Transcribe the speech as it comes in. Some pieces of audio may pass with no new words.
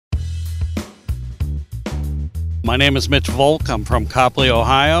My name is Mitch Volk. I'm from Copley,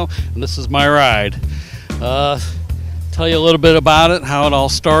 Ohio, and this is my ride. Tell you a little bit about it, how it all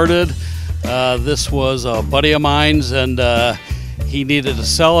started. This was a buddy of mine's, and he needed to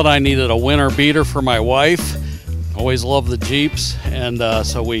sell it. I needed a winter beater for my wife. Always loved the Jeeps, and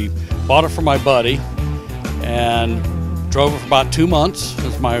so we bought it for my buddy and drove it for about 2 months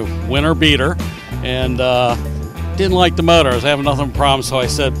as my winter beater, and didn't like the motor. I was having nothing but problems, so I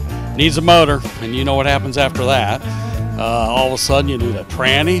said, needs a motor, and you know what happens after that. All of a sudden you need a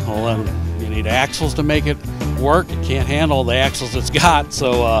tranny, well then you need axles to make it work. It can't handle the axles it's got,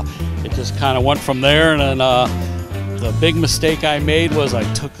 so it just kind of went from there. And then the big mistake I made was I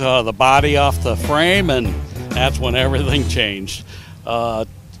took the body off the frame, and that's when everything changed.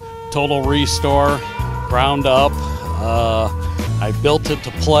 Total restore, ground up. I built it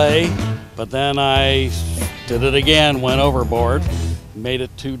to play, but then I did it again, went overboard, made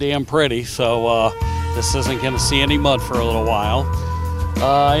it too damn pretty, so this isn't going to see any mud for a little while.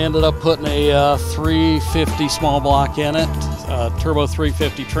 I ended up putting a 350 small block in it, turbo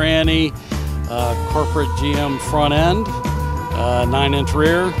 350 tranny, corporate GM front end, 9-inch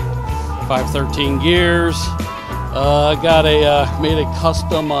rear, 513 gears. Made a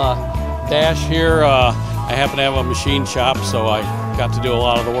custom dash here. I happen to have a machine shop, so I got to do a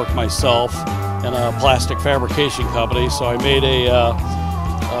lot of the work myself in a plastic fabrication company. So I made a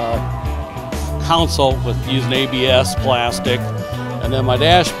console with using ABS plastic, and then my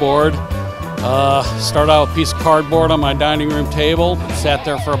dashboard started out with a piece of cardboard on my dining room table. Sat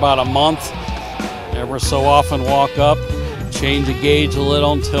there for about a month. Ever so often walk up, change the gauge a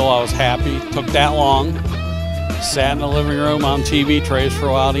little until I was happy. Took that long. Sat in the living room on TV trays for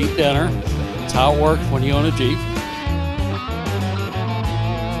a while to eat dinner. That's how it worked when you own a Jeep.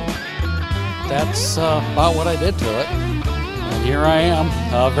 That's about what I did to it. And here I am.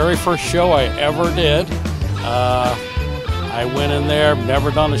 Very first show I ever did. I went in there,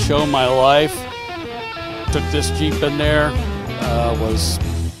 never done a show in my life. Took this Jeep in there, was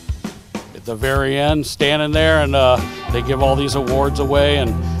at the very end, standing there, and they give all these awards away,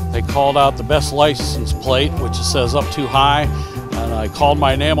 and they called out the best license plate, which says up too high, and I called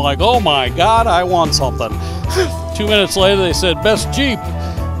my name. I'm like, oh my God, I won something. 2 minutes later, they said, best Jeep,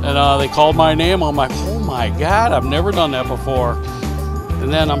 and they called my name. I'm like, oh my God, I've never done that before.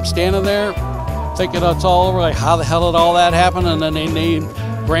 And then I'm standing there, thinking it's all over, like, how the hell did all that happen? And then they named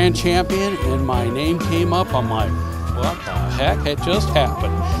grand champion, and my name came up. I'm like, what the heck? It just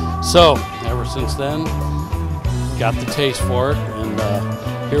happened. So, ever since then, got the taste for it,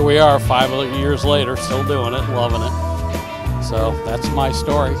 and here we are 5 years later, still doing it, loving it. So that's my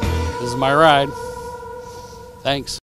story. This is my ride. Thanks.